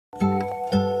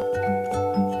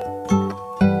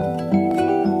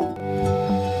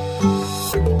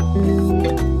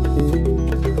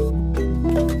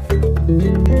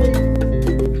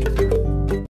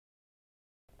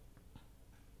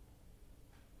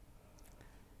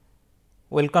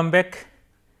Welcome back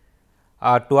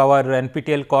to our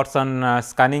NPTEL course on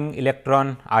scanning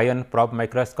electron ion probe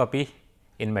microscopy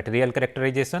in material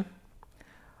characterization.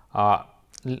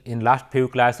 In last few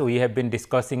class we have been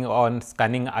discussing on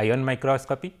scanning ion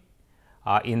microscopy.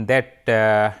 In that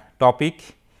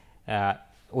topic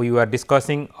we were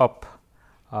discussing of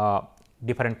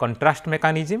different contrast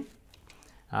mechanism.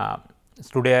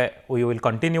 Today we will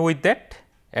continue with that,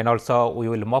 and also we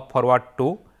will move forward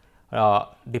to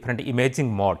different imaging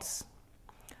modes.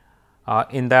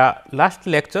 In the last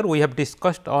lecture we have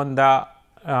discussed on the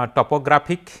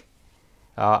topographic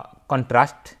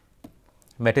contrast,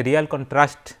 material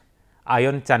contrast,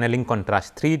 ion channeling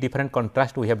contrast. Three different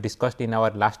contrast we have discussed in our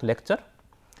last lecture.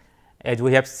 As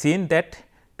we have seen that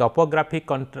topographic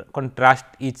contrast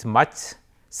is much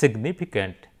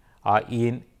significant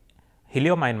in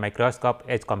helium ion microscope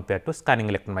as compared to scanning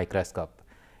electron microscope.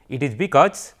 It is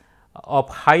because of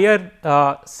higher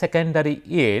secondary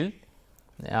yield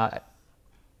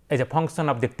as a function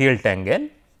of the tilt angle.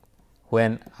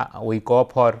 When we go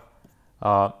for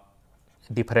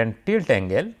different tilt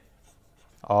angle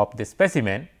of the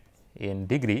specimen in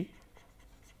degree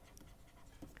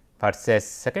versus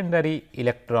secondary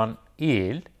electron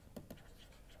yield,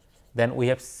 then we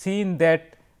have seen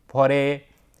that for a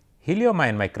helium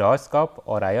ion microscope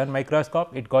or ion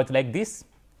microscope it goes like this.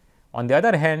 On the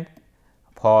other hand,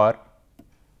 for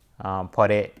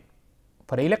a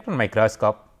electron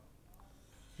microscope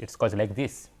it goes like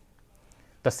this.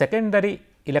 The secondary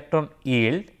electron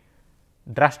yield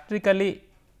drastically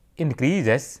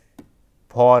increases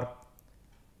for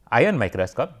ion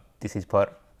microscope. This is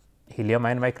for helium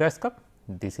ion microscope,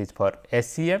 this is for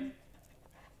SCM,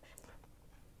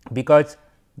 because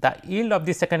the yield of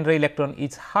the secondary electron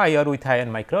is higher with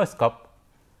ion microscope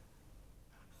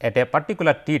at a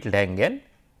particular tilt angle.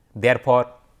 Therefore,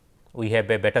 we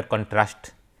have a better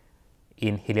contrast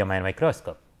in helium ion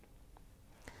microscope.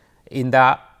 In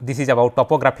the this is about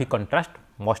topographic contrast,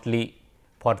 mostly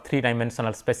for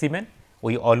 3-dimensional specimen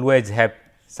we always have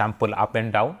sample up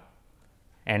and down,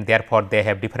 and therefore, they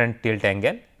have different tilt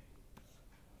angle,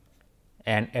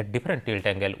 and at different tilt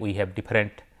angle we have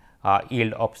different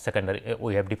yield of secondary,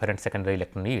 we have different secondary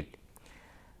electron yield.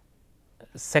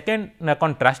 Second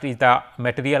contrast is the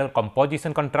material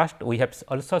composition contrast. We have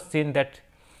also seen that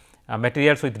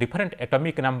materials with different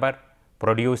atomic number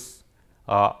produce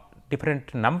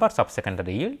different numbers of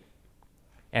secondary yield,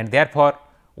 and therefore,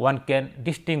 one can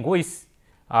distinguish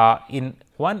in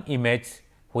one image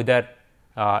whether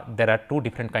there are two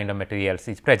different kind of materials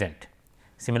is present.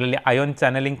 Similarly, ion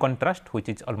channeling contrast, which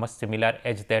is almost similar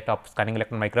as that of scanning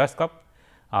electron microscope,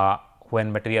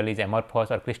 when material is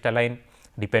amorphous or crystalline,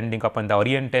 depending upon the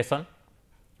orientation,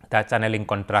 the channeling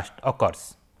contrast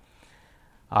occurs.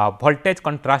 Voltage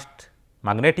contrast,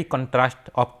 magnetic contrast,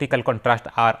 optical contrast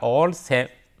are all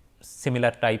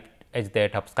similar type as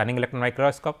that of scanning electron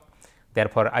microscope.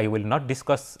 Therefore, I will not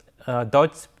discuss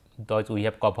those we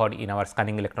have covered in our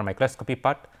scanning electron microscopy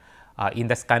part. In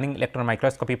the scanning electron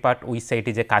microscopy part, we say it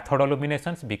is a cathode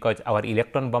illuminations because our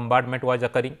electron bombardment was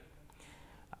occurring,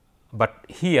 but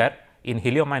here in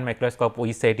helium ion microscope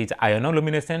we say it is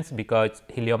ionolominescence because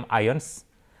helium ions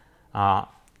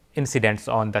incidents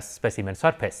on the specimen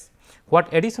surface.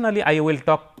 What additionally I will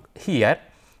talk here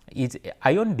is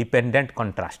ion dependent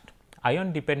contrast.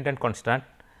 Ion dependent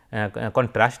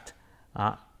contrast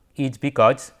is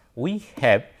because we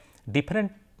have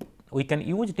different, we can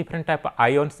use different type of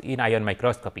ions in ion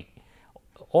microscopy.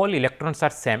 All electrons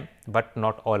are same, but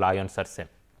not all ions are same.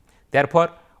 Therefore,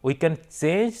 we can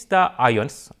change the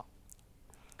ions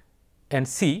and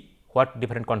see what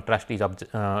different contrast is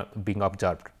being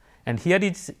observed. And here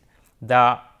is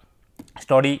the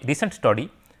study, recent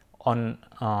study on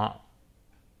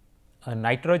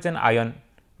nitrogen ion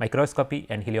microscopy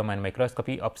and helium ion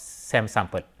microscopy of same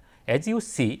sample. As you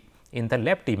see in the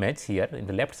left image here, in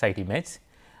the left side image,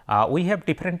 we have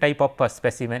different type of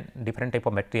specimen, different type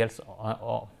of materials,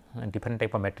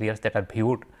 that are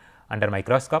viewed under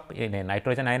microscope in a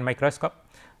nitrogen ion microscope.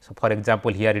 So, for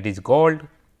example, here it is gold,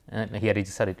 and here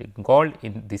is gold,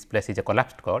 in this place is a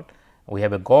collapsed gold. We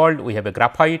have a gold, we have a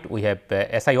graphite, we have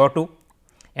SiO2,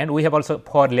 and we have also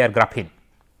 4-layer graphene.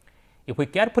 If we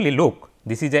carefully look,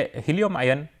 this is a helium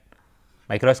ion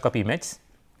microscope image,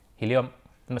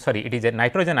 it is a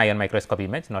nitrogen ion microscope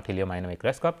image, not helium ion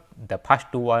microscope. The first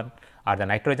two one are the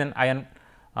nitrogen ion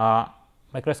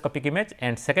microscopic image,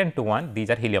 and second two one, these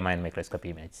are helium ion microscope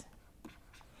image,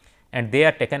 and they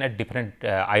are taken at different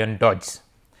ion dose.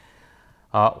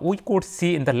 We could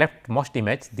see in the leftmost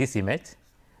image, this image,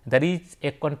 there is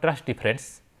a contrast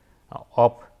difference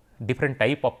of different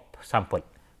type of sample,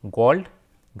 gold,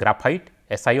 graphite,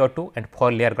 SiO2 and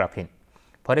 4 layer graphene.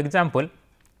 For example,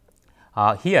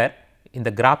 here in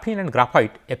the graphene and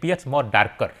graphite appears more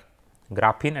darker,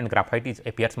 graphene and graphite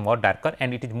appears more darker,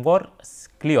 and it is more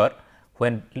clear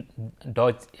when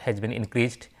dose has been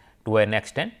increased to an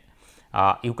extent.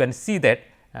 You can see that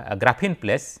graphene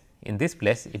place, in this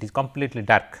place it is completely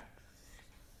dark.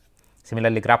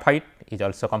 Similarly, graphite is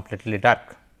also completely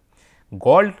dark.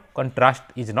 Gold contrast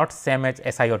is not same as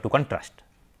SiO2 contrast.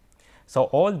 So,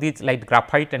 all these like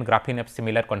graphite and graphene have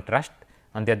similar contrast,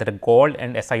 on the other gold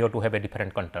and SiO2 have a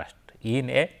different contrast in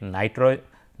a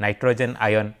nitrogen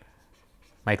ion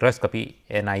microscopy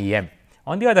NIM.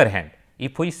 On the other hand,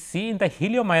 if we see in the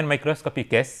helium ion microscopy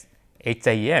case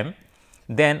HIM,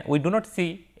 then we do not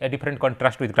see a different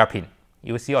contrast with graphene.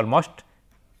 You see almost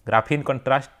graphene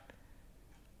contrast,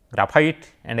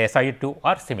 graphite and SiO2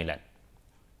 are similar.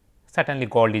 Certainly,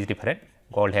 gold is different,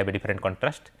 gold have a different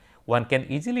contrast. One can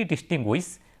easily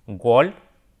distinguish gold,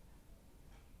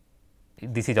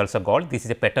 this is also gold, this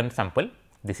is a pattern sample,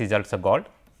 this is also gold,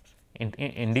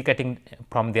 indicating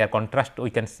from their contrast we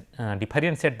can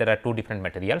differentiate there are two different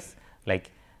materials,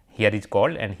 like here is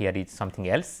gold and here is something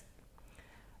else.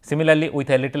 Similarly, with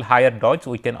a little higher dose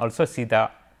we can also see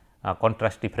the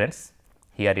contrast difference,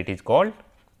 here it is gold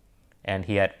and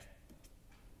here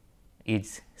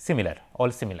is similar, all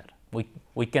similar.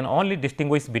 We can only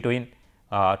distinguish between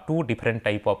two different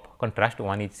type of contrast,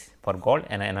 one is for gold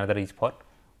and another is for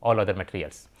all other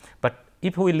materials. But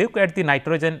if we look at the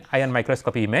nitrogen ion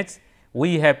microscopy image,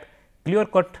 we have clear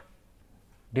cut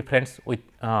difference with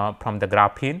from the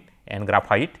graphene and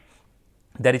graphite.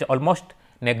 There is almost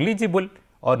negligible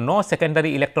or no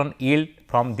secondary electron yield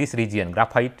from this region,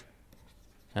 graphite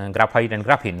and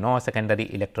graphene, no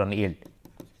secondary electron yield.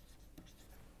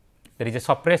 There is a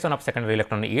suppression of secondary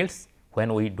electron yields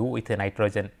when we do with a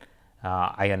nitrogen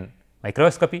ion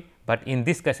microscopy, but in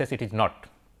these cases it is not.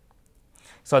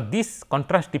 So, this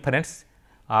contrast difference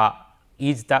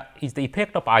is the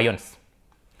effect of ions.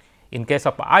 In case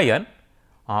of ion,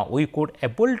 we could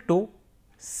able to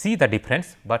see the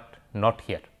difference, but not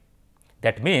here.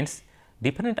 That means,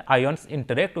 different ions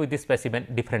interact with the specimen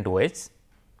different ways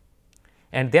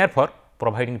and therefore,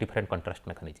 providing different contrast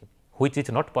mechanism, which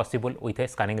is not possible with a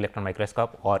scanning electron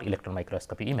microscope or electron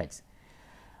microscopy image.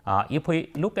 If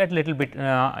we look at little bit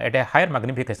at a higher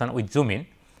magnification, we zoom in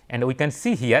and we can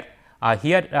see here,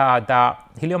 the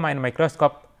helium ion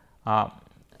microscope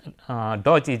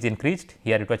dose is increased.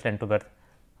 Here it was 10 to the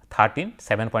 13,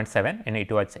 7.7 and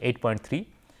it was 8.3.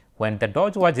 When the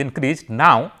dose was increased,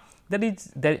 now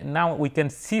now we can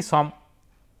see some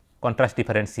contrast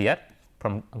difference here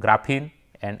from graphene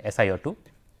and SiO2.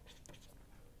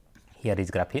 Here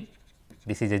is graphene,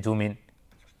 this is a zoom in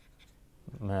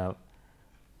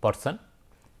portion.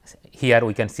 Here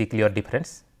we can see clear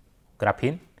difference,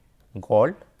 graphene,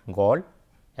 gold,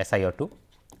 SiO2,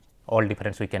 all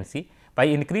difference we can see. By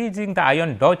increasing the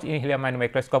ion dose in helium ion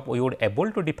microscope, we would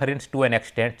able to differentiate to an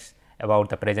extent about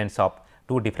the presence of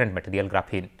two different material,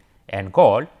 graphene and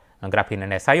gold, graphene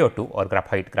and SiO2 or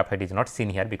graphite. Graphite is not seen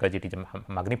here because it is a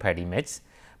magnified image,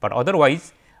 but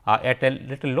otherwise at a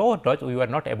little lower dose we were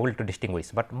not able to distinguish.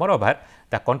 But moreover,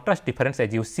 the contrast difference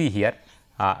as you see here,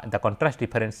 the contrast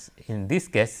difference in this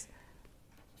case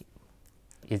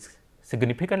is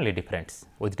significantly different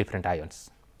with different ions.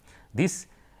 This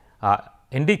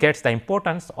indicates the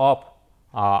importance of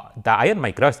the ion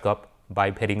microscope by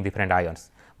varying different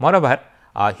ions. Moreover,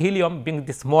 helium being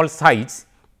the small size,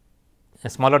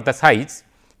 smaller the size,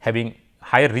 having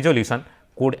higher resolution,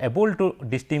 could able to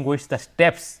distinguish the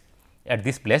steps at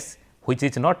this place, which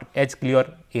is not as clear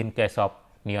in case of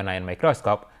neon ion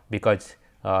microscope, because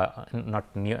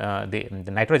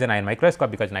the nitrogen ion microscope,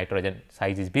 because nitrogen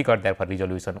size is bigger, therefore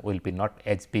resolution will be not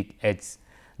as big as,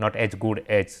 not as good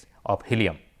as of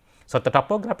helium. So, the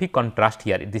topographic contrast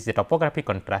here, this is a topographic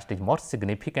contrast is more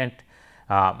significant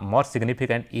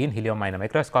in helium ion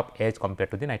microscope as compared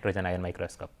to the nitrogen ion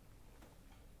microscope.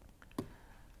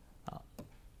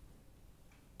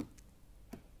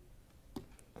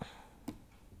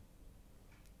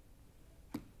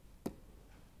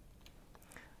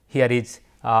 Here is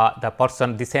the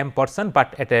person, the same person,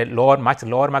 but at a lower, much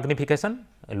lower magnification,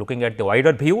 looking at the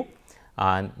wider view.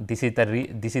 And this is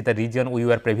the region we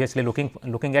were previously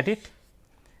looking at it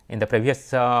in the previous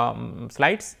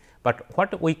slides. But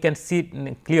what we can see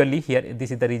clearly here,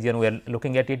 this is the region we are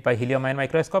looking at it by helium ion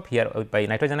microscope, here by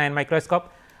nitrogen ion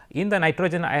microscope. In the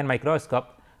nitrogen ion microscope,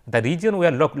 the region we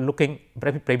are looking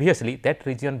previously, that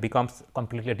region becomes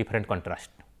completely different contrast.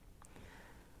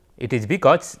 It is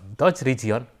because those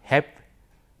region have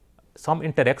some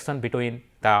interaction between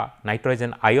the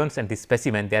nitrogen ions and the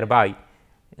specimen, thereby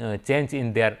change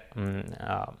in their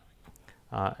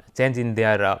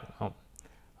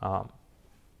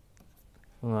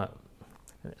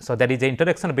so there is a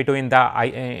interaction between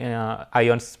the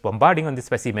ions bombarding on the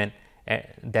specimen,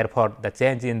 therefore, the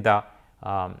change in the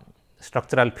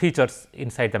structural features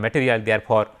inside the material,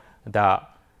 therefore, the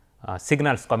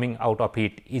signals coming out of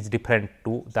it is different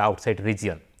to the outside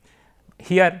region.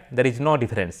 Here there is no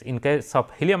difference. In case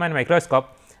of helium ion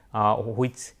microscope,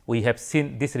 which we have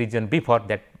seen this region before,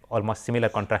 that almost similar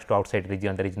contrast to outside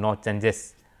region, there is no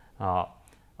changes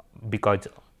because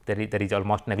there is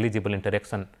almost negligible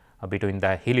interaction between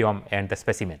the helium and the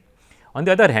specimen. On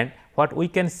the other hand, what we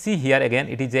can see here again,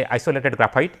 it is a isolated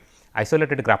graphite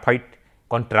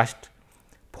contrast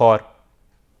for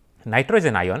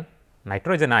nitrogen ion.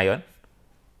 Nitrogen ion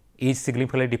is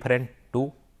significantly different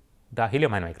to the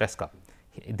helium ion microscope.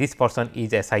 This portion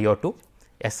is SiO2.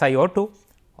 SiO2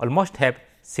 almost have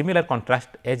similar contrast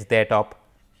as that of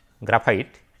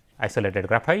graphite, isolated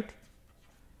graphite,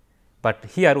 but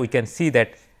here we can see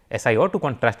that SiO2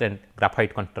 contrast and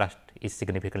graphite contrast is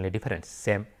significantly different.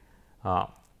 Same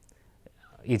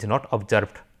is not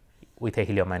observed with a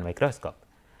helium ion microscope.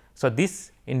 So,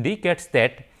 this indicates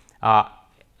that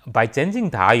by changing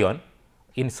the ion,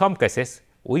 in some cases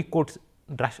we could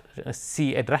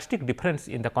see a drastic difference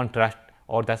in the contrast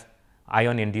or the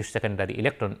ion induced secondary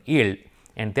electron yield,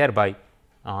 and thereby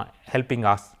helping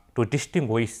us to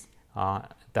distinguish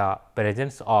the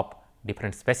presence of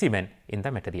different specimen in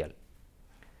the material.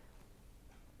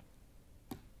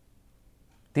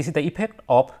 This is the effect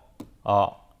of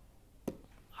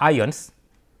ions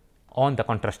on the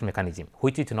contrast mechanism,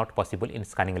 which is not possible in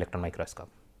scanning electron microscope.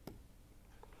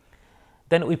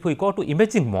 Then if we go to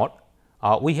imaging mode,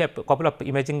 we have a couple of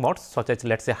imaging modes, such as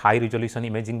let us say high resolution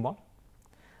imaging mode.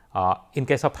 In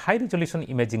case of high resolution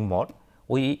imaging mode,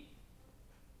 we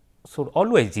should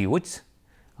always use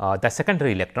the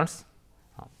secondary electrons,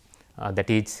 that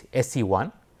is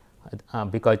SE1,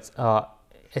 because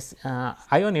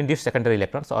ion induced secondary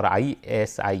electrons or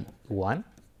ISI1,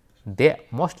 they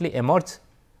mostly emerge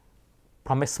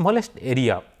from a smallest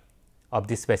area of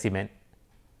the specimen,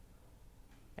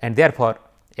 and therefore,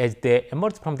 as they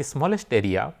emerge from the smallest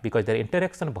area, because their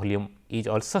interaction volume is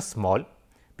also small,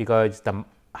 because the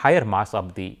higher mass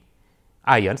of the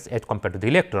ions as compared to the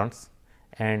electrons,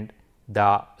 and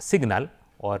the signal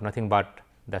or nothing but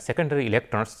the secondary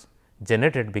electrons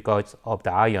generated because of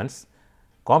the ions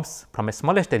comes from a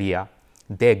smallest area,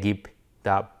 they give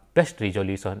the best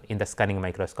resolution in the scanning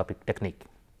microscopic technique.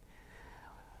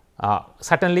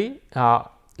 Certainly,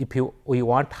 if we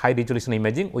want high resolution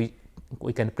imaging,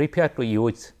 we can prefer to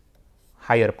use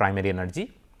higher primary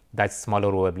energy, that is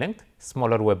smaller wavelength.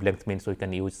 Smaller wavelength means we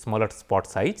can use smaller spot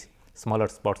size. Smaller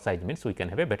spot size means we can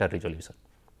have a better resolution.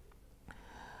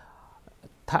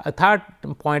 Third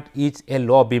point is a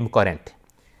low beam current.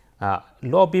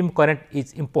 Low beam current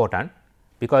is important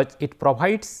because it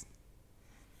provides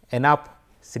enough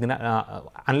signal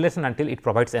unless and until it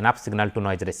provides enough signal to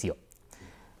noise ratio.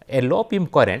 A low beam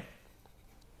current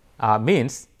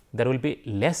means there will be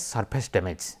less surface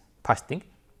damage. First thing,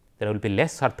 there will be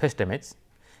less surface damage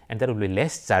and there will be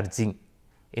less charging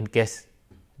in case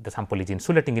the sample is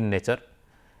insulating in nature,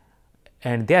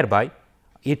 and thereby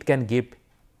it can give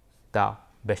the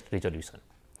best resolution.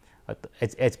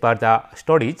 As per the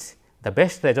studies, the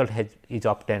best result is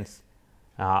obtained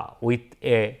with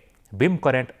a beam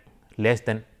current less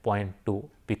than 0.2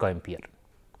 picoampere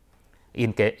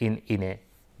in a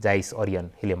Zeiss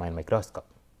Orion helium ion microscope.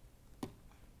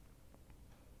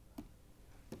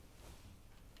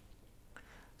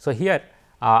 So, here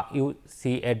you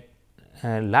see a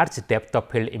large depth of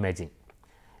field imaging.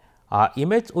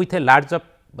 Image with a large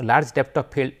depth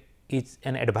of field is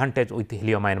an advantage with the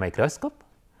helium ion microscope.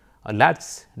 A large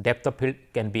depth of field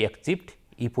can be achieved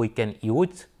if we can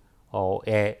use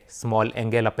a small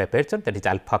angle of aperture, that is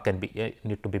alpha can be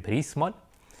need to be very small.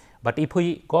 But if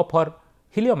we go for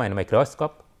helium ion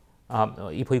microscope,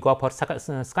 if we go for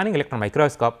scanning electron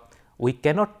microscope, we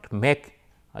cannot make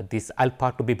this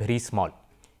alpha to be very small.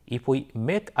 If we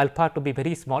make alpha to be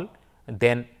very small,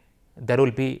 then there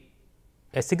will be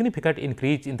a significant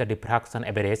increase in the diffraction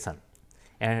aberration,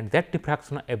 and that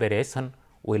diffraction aberration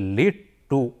will lead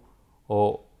to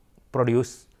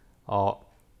produce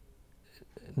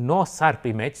no sharp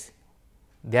image,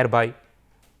 thereby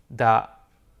the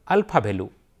alpha value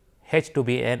has to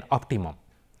be an optimum.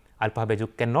 Alpha value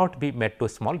cannot be made too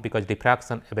small because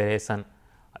diffraction aberration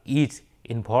is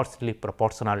inversely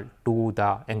proportional to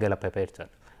the angle of aperture.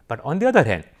 But on the other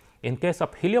hand, in case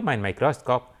of helium ion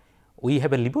microscope, we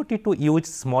have a liberty to use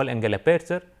small angle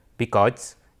aperture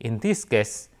because in this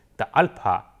case the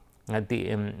alpha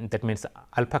that means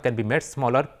alpha can be made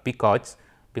smaller because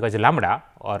lambda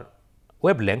or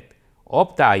wavelength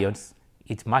of the ions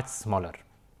is much smaller.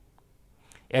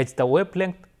 As the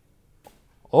wavelength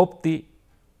of the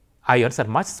ions are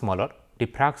much smaller,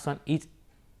 diffraction is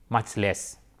much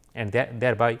less, and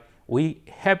thereby we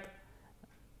have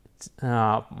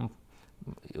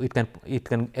it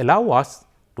can allow us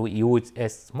to use a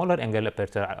smaller angle of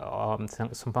aperture,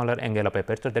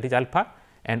 that is alpha,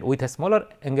 and with a smaller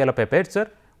angle of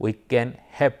aperture we can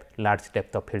have large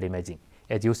depth of field imaging.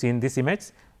 As you see in this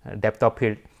image, depth of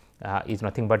field is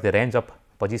nothing but the range of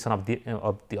position of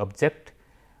the object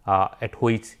at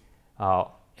which a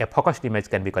focused image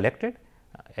can be collected.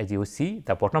 As you see,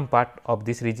 the bottom part of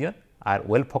this region are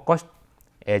well focused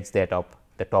as that of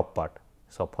the top part.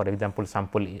 So, for example,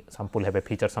 sample have a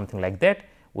feature something like that.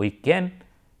 We can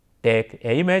take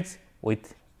a image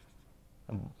with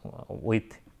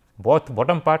both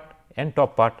bottom part and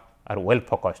top part are well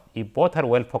focused. If both are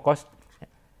well focused,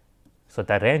 so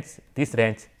the range, this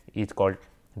range is called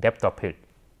depth of field.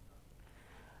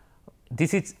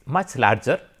 This is much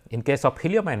larger in case of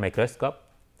helium ion microscope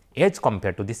as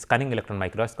compared to the scanning electron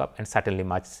microscope, and certainly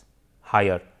much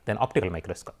higher than optical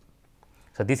microscope.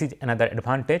 So, this is another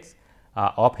advantage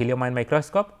of helium ion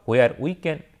microscope, where we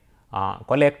can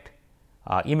collect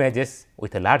images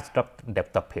with a large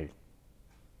depth of field.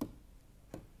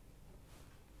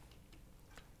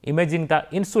 Imaging the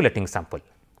insulating sample.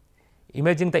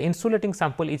 Imaging the insulating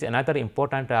sample is another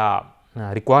important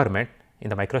requirement in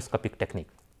the microscopic technique,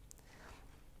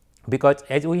 because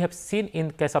as we have seen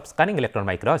in case of scanning electron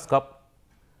microscope,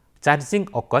 charging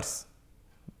occurs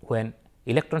when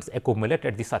electrons accumulate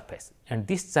at the surface, and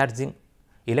this charging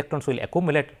electrons will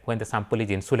accumulate when the sample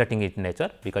is insulating in nature,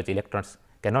 because electrons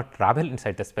cannot travel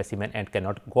inside the specimen and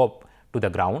cannot go up to the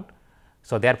ground.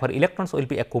 So, therefore, electrons will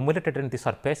be accumulated in the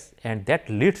surface, and that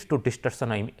leads to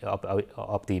distortion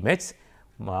of the image,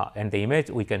 and the image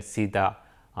we can see the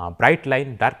bright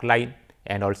line, dark line,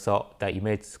 and also the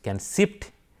image can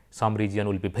shift. Some region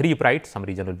will be very bright, some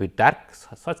region will be dark.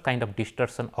 Such kind of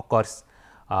distortion occurs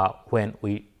when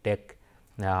we take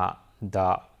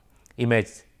the image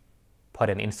for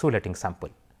an insulating sample.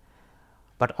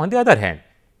 But on the other hand,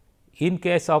 in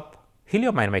case of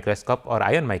helium ion microscope or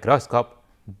ion microscope,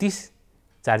 this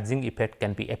charging effect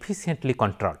can be efficiently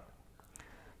controlled.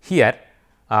 Here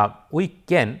we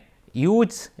can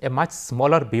use a much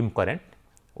smaller beam current.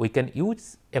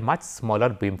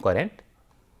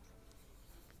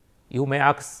 You may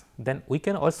ask, then we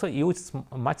can also use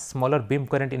much smaller beam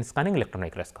current in scanning electron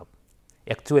microscope.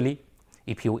 Actually,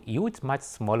 if you use much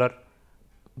smaller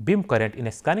beam current in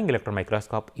a scanning electron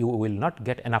microscope, you will not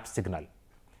get enough signal,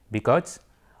 because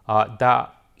the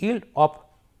yield of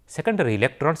secondary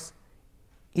electrons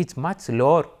is much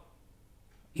lower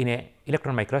in a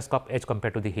electron microscope as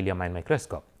compared to the helium ion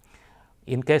microscope.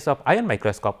 In case of ion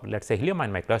microscope, let us say helium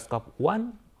ion microscope,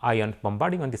 one ion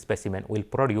bombarding on the specimen will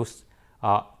produce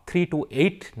 3 to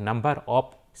 8 number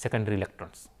of secondary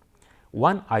electrons.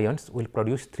 One ions will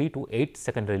produce 3 to 8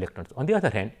 secondary electrons. On the other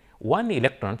hand, one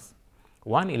electron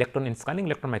in scanning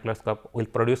electron microscope will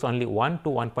produce only 1 to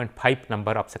 1.5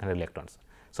 number of secondary electrons.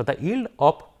 So, the yield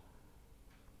of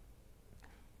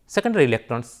secondary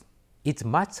electrons is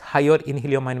much higher in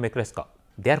helium ion microscope.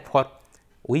 Therefore,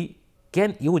 we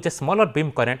can use a smaller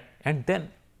beam current, and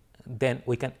then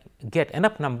we can get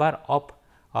enough number of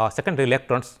secondary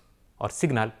electrons or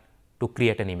signal to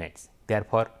create an image.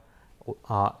 Therefore,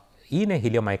 in a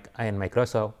helium ion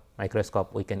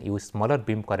microscope we can use smaller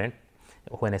beam current.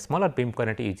 When a smaller beam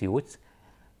current is used,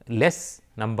 less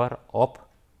number of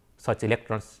such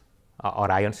electrons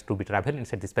or ions to be travel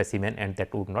inside the specimen, and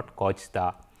that would not cause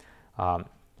the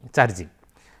charging.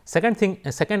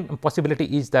 Second possibility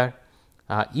is the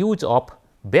use of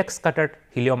backscattered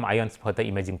helium ions for the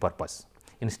imaging purpose.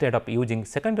 Instead of using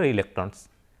secondary electrons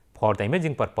for the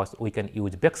imaging purpose, we can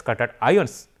use backscattered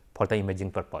ions for the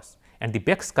imaging purpose, and the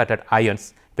backscattered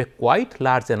ions have a quite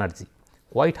large energy,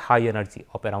 quite high energy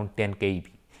of around 10 keV,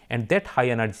 and that high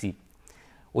energy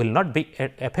will not be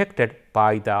affected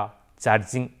by the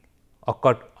charging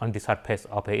occurred on the surface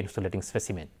of a insulating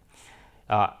specimen.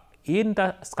 In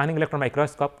the scanning electron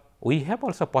microscope, we have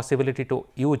also possibility to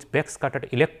use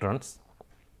backscattered electrons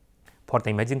for the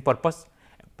imaging purpose,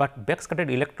 but backscattered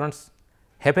electrons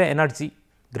have a energy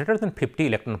greater than 50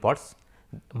 electron volts,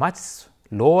 much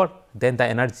lower than the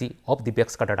energy of the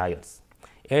backscattered ions.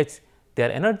 As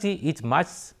their energy is much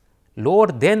lower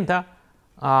than the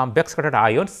backscattered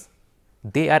ions,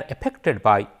 they are affected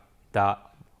by the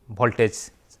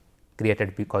voltage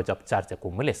created because of charge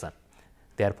accumulation.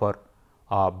 Therefore,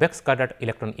 backscattered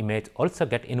electron image also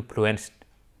get influenced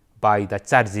by the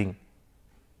charging,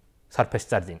 surface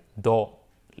charging, though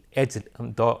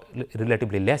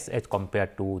relatively less as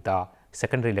compared to the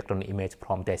secondary electron image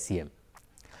from the SEM.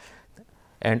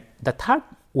 And the third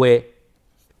way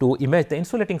to image the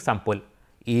insulating sample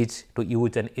is to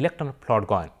use an electron float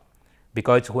gun,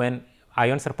 because when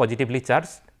ions are positively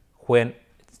charged, when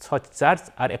such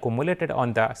charges are accumulated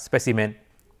on the specimen,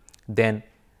 then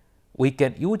we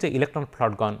can use a electron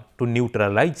float gun to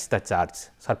neutralize the charge,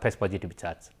 surface positive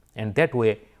charge, and that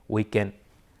way we can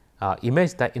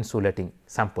image the insulating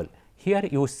sample. Here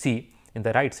you see in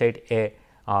the right side a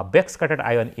backscattered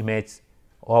ion image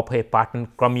of a pattern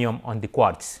chromium on the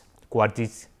quartz. Quartz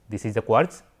is, this is the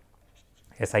quartz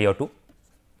SiO2,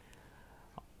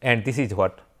 and this is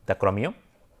what the chromium.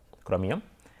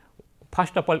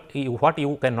 First of all, what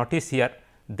you can notice here,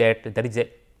 that there is a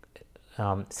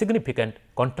significant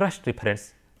contrast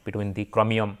difference between the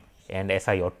chromium and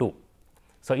SiO2.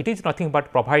 So, it is nothing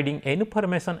but providing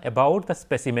information about the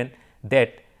specimen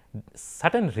that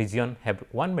certain region have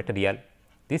one material,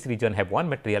 this region have one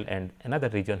material and another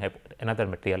region have another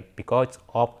material because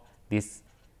of this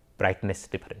brightness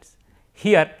difference.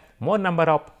 Here more number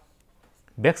of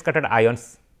backscattered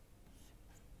ions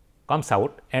comes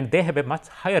out and they have a much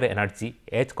higher energy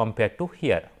as compared to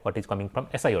here what is coming from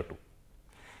SiO2,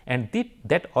 and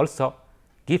that also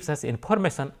gives us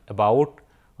information about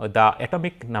the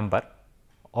atomic number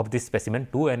of this specimen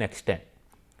to an extent.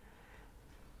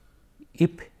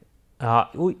 If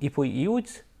we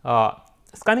use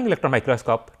scanning electron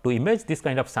microscope to image this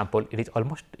kind of sample, it is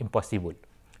almost impossible,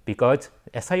 because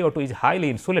SiO2 is highly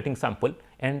insulating sample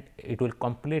and it will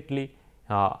completely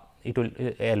a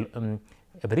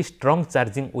very strong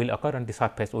charging will occur on the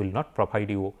surface, will not provide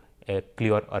you a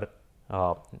clear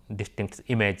or distinct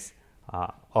image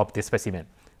of the specimen.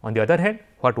 On the other hand,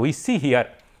 what we see here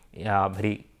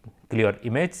very clear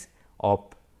image of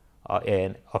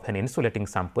an insulating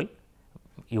sample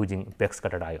using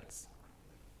backscattered ions.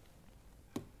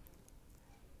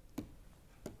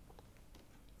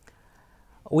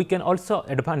 We can also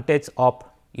advantage of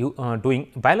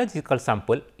doing biological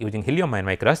sample using helium ion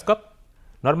microscope.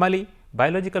 Normally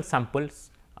biological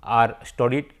samples are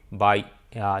studied by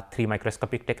 3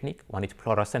 microscopic technique. One is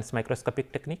fluorescence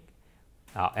microscopic technique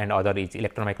and other is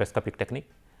electron microscopic technique.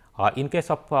 In case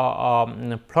of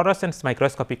fluorescence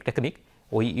microscopic technique,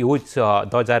 we use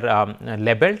those are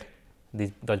labeled,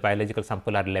 those biological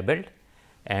sample are labeled,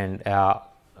 and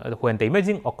when the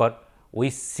imaging occur, we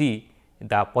see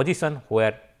the position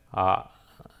where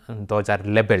those are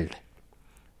labeled,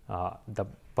 the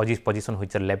position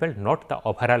which are labeled, not the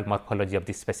overall morphology of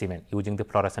the specimen using the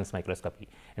fluorescence microscopy.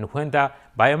 And when the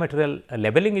biomaterial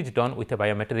labeling is done with a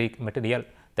biometric material,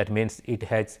 that means it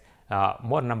has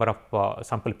more number of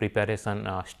sample preparation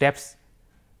steps,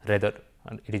 rather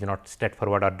it is not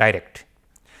straightforward or direct.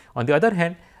 On the other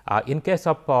hand, in case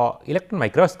of electron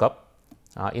microscope,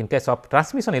 in case of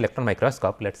transmission electron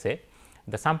microscope, let us say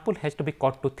the sample has to be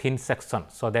cut to thin section,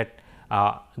 so that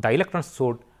the electrons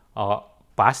should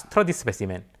pass through the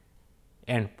specimen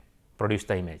and produce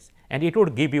the image, and it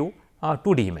would give you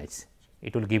 2D image.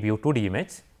 It will give you 2D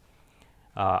image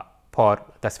for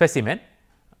the specimen,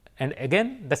 and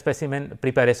again the specimen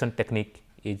preparation technique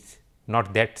is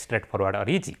not that straightforward or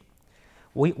easy.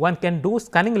 One can do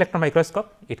scanning electron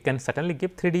microscope, it can certainly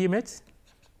give 3D image,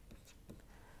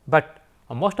 but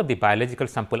most of the biological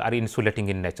sample are insulating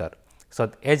in nature. So,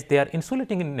 as they are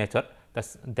insulating in nature,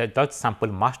 that sample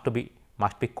must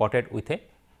be coated with a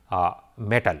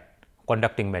metal,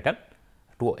 conducting metal,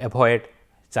 to avoid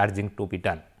charging to be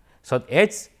done. So,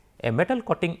 as a metal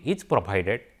coating is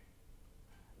provided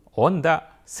on the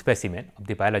specimen of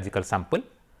the biological sample,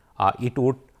 it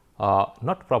would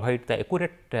not provide the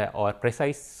accurate or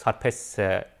precise surface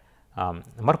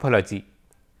morphology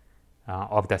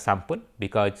of the sample,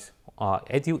 because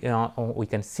as we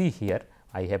can see here,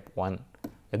 I have one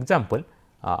example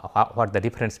what the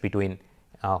difference between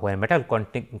when metal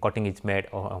coating is made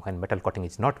or when metal coating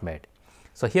is not made.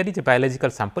 So, here is a biological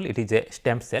sample, it is a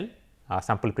stem cell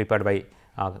sample prepared by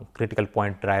critical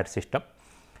point dryer system.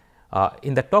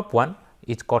 In the top one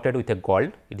is coated with a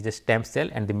gold, it is a stem cell,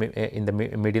 and in the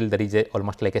middle there is a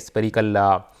almost like a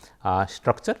spherical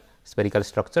structure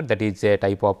that is a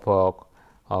type of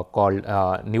called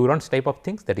neurons type of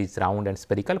things, that is round and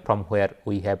spherical, from where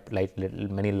we have like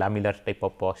many lamellar type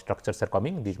of structures are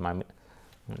coming. These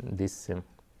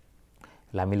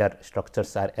lamellar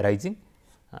structures are arising.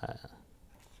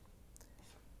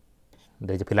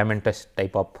 There is a filamentous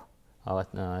type of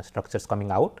structures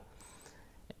coming out.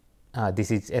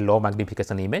 This is a low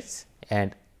magnification image,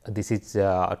 and this is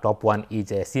top one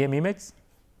is a SEM image.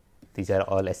 These are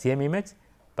all SEM image,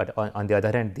 but on the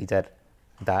other hand these are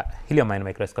the helium ion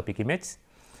microscopic image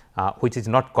which is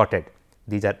not coated.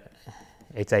 These are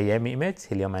HIM image,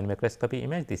 helium ion microscopy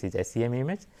image, this is SEM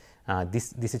image.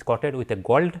 This is coated with a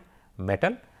gold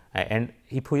metal, and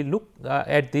if we look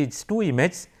at these two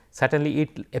images, certainly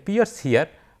it appears here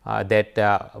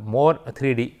that more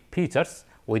 3D features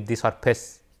with the surface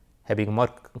having more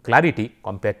clarity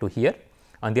compared to here.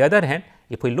 On the other hand,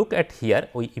 if we look at here,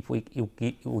 we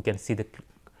can see the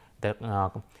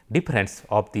difference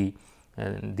of the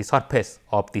surface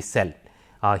of the cell.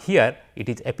 Here it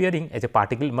is appearing as a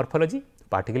particle morphology.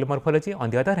 On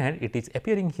the other hand, it is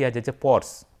appearing here as a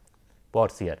pores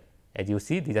here, as you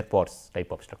see these are pores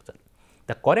type of structure.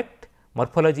 The correct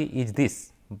morphology is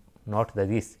this, not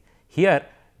this. Here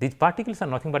these particles are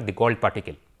nothing but the gold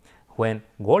particle. When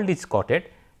gold is coated,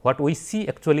 what we see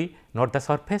actually not the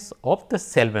surface of the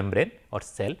cell membrane or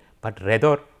cell, but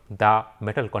rather the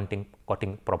metal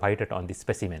coating provided on the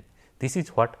specimen. This is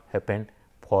what happened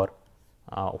for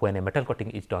when a metal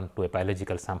coating is done to a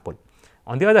biological sample.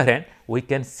 On the other hand, we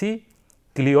can see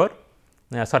clear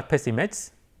surface image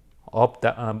of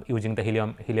the using the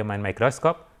helium ion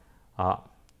microscope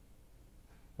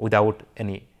without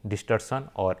any distortion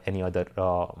or any other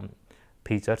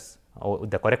features, or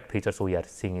the correct features we are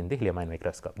seeing in the helium ion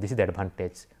microscope. This is the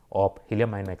advantage of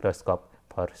helium ion microscope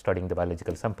for studying the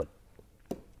biological sample,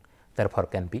 therefore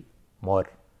can be more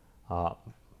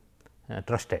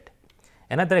trusted.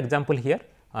 Another example here,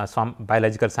 some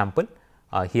biological sample.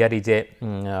 Here is a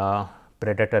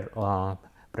predator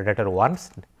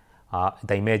worms.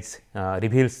 The image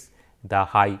reveals the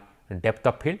high depth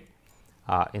of field.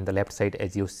 In the left side,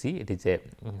 as you see, it is a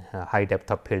high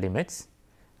depth of field image,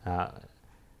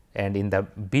 and in the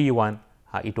B1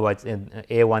 it was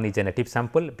A1 is a native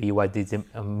sample, B was is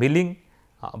milling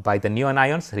by the neon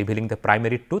ions, revealing the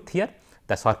primary tooth here.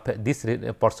 The surface, this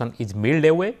portion is milled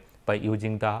away by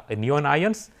using the neon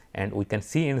ions, and we can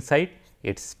see inside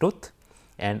its tooth,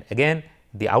 and again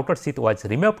the outer sheath was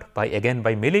removed by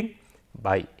milling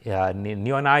by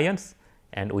neon ions,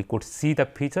 and we could see the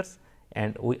features,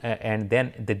 and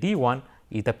then the D1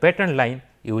 is the pattern line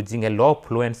using a low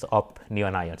fluence of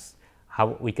neon ions.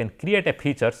 How we can create a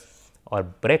features or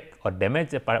break or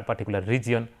damage a particular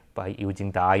region by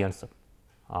using the ions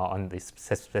on this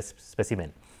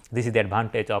specimen. This is the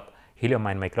advantage of helium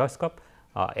ion microscope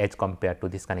as compared to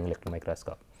the scanning electron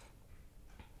microscope.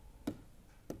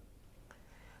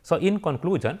 So, in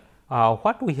conclusion,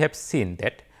 what we have seen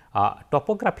that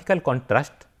topographical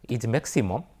contrast is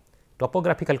maximum.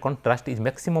 Topographical contrast is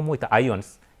maximum with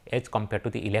ions as compared to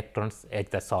the electrons as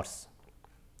the source.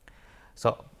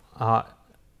 So,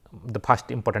 the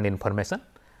first important information,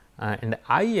 and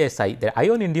ISI, the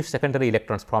ion induced secondary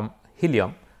electrons from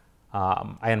helium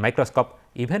ion microscope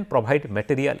even provide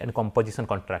material and composition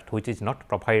contrast, which is not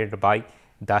provided by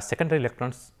the secondary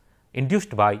electrons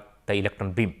induced by the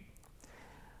electron beam.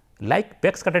 Like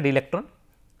backscattered electron,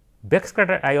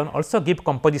 backscattered ion also give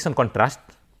composition contrast,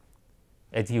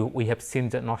 as we have seen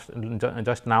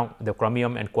just now the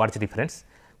chromium and quartz difference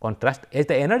contrast, as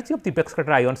the energy of the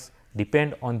backscattered ions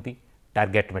depend on the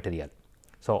target material.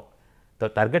 So, the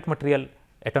target material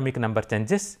atomic number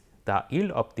changes, the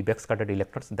yield of the backscattered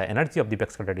electrons, the energy of the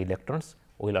backscattered electrons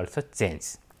will also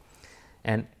change.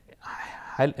 And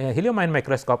helium ion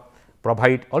microscope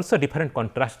provide also different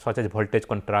contrast such as voltage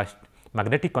contrast,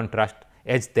 magnetic contrast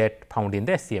as that found in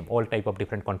the SEM. All type of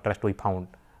different contrast we found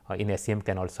in SEM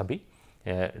can also be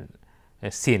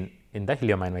seen in the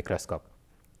helium ion microscope.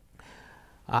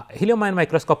 Helium ion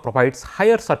microscope provides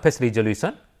higher surface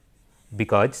resolution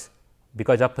because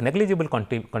of negligible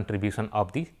contribution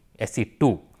of the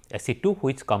SE2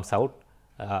 which comes out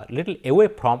little away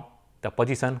from the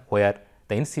position where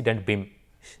the incident beam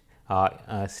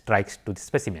strikes to the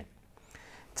specimen.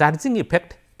 Charging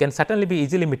effect can certainly be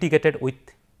easily mitigated with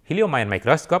helium ion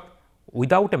microscope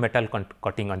without a metal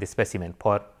coating on the specimen.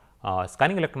 For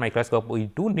scanning electron microscope, we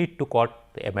do need to coat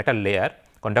a metal layer,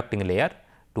 conducting layer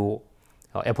to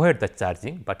avoid the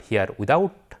charging, but here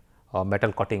without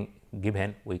metal coating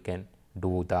given, we can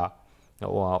do the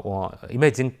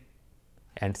imaging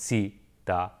and see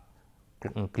the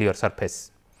clear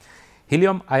surface.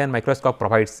 Helium ion microscope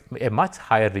provides a much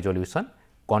higher resolution,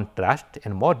 contrast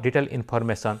and more detailed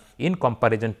information in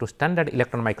comparison to standard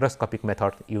electron microscopic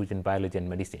methods used in biology and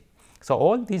medicine. So,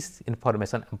 all these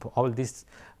information, all these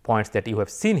points that you have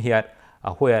seen here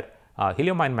where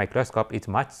helium ion microscope is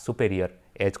much superior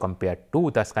as compared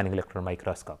to the scanning electron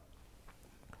microscope.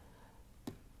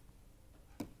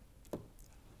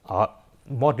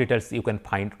 More details you can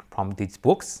find from these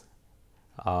books.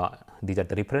 These are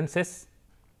the references,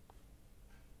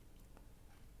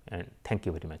 and thank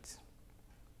you very much.